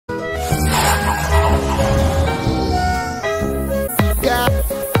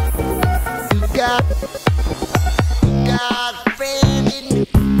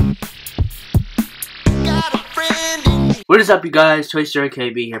What is up, you guys? Toy Story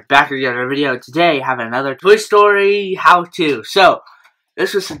KB here, back with another video. Today, I have another Toy Story how-to. So,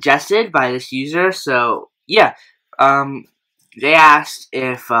 this was suggested by this user. So, yeah, they asked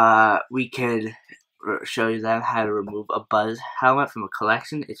if we could show them how to remove a Buzz helmet from a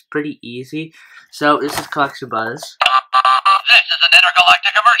collection. It's pretty easy. So, this is Collection Buzz. This is an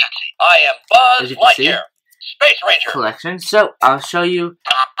intergalactic emergency. I am Buzz Lightyear, Space Ranger. Collection. So, I'll show you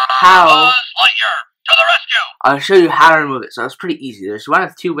how. Buzz Lightyear, to the rescue. I'll show you how to remove it. So it's pretty easy. There's one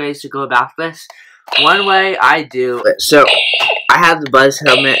of two ways to go about this. One way I do it. So I have the Buzz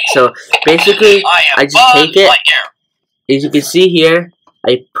helmet. So basically, I just Buzz take it. Lightyear. As you can see here,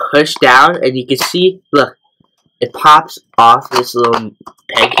 I push down, and you can see, look, it pops off this little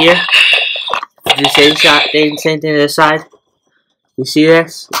peg here. Do the same thing to this side. You see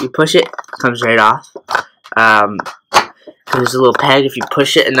this? You push it, it comes right off. There's a little peg. If you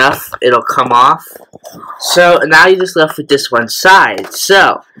push it enough, it'll come off. So now you're just left with this one side.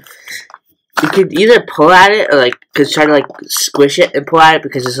 So you could either pull at it or try to squish it and pull at it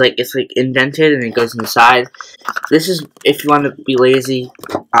because it's indented and it goes inside. This is if you want to be lazy.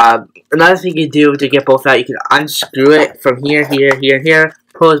 Another thing you do to get both out, you can unscrew it from here,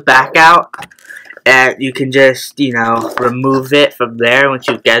 pull it back out. And you can just, remove it from there once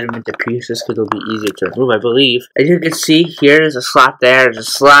you get them into pieces because it'll be easier to remove, I believe. As you can see, here there's a slot there, there's a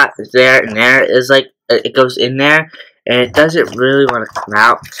slot there, and there is it goes in there, and it doesn't really want to come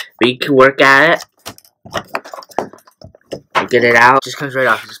out, but you can work at it. You get it out, it just comes right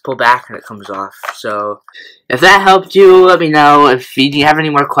off. You just pull back and it comes off. So, if that helped you, let me know. If you have any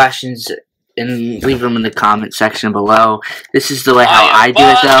more questions, and leave them in the comment section below. This is the way how I do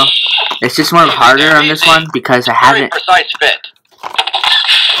it, though. It's just more harder on this one because I haven't,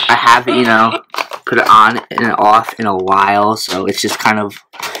 put it on and off in a while, so it's just kind of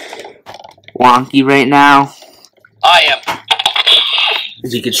wonky right now.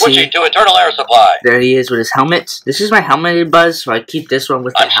 As you can see, switching to internal air supply. There he is with his helmet. This is my helmeted Buzz, so I keep this one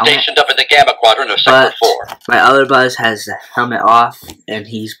with the helmet. I'm stationed up in the Gamma Quadrant of Sector 4. My other Buzz has the helmet off, and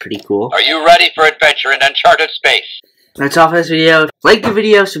he's pretty cool. Are you ready for adventure in uncharted space? That's all for this video. Like the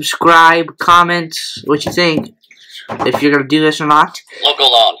video, subscribe, comment what you think, if you're going to do this or not. Local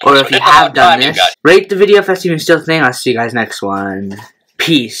law or if you have done this. Rate the video if that's even still a thing. I'll see you guys next one.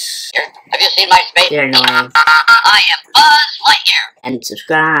 Peace. Have you seen my space? You're annoying. I am Buzz Lightyear. And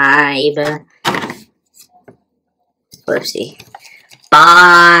subscribe. Whoopsie.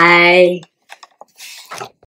 Bye.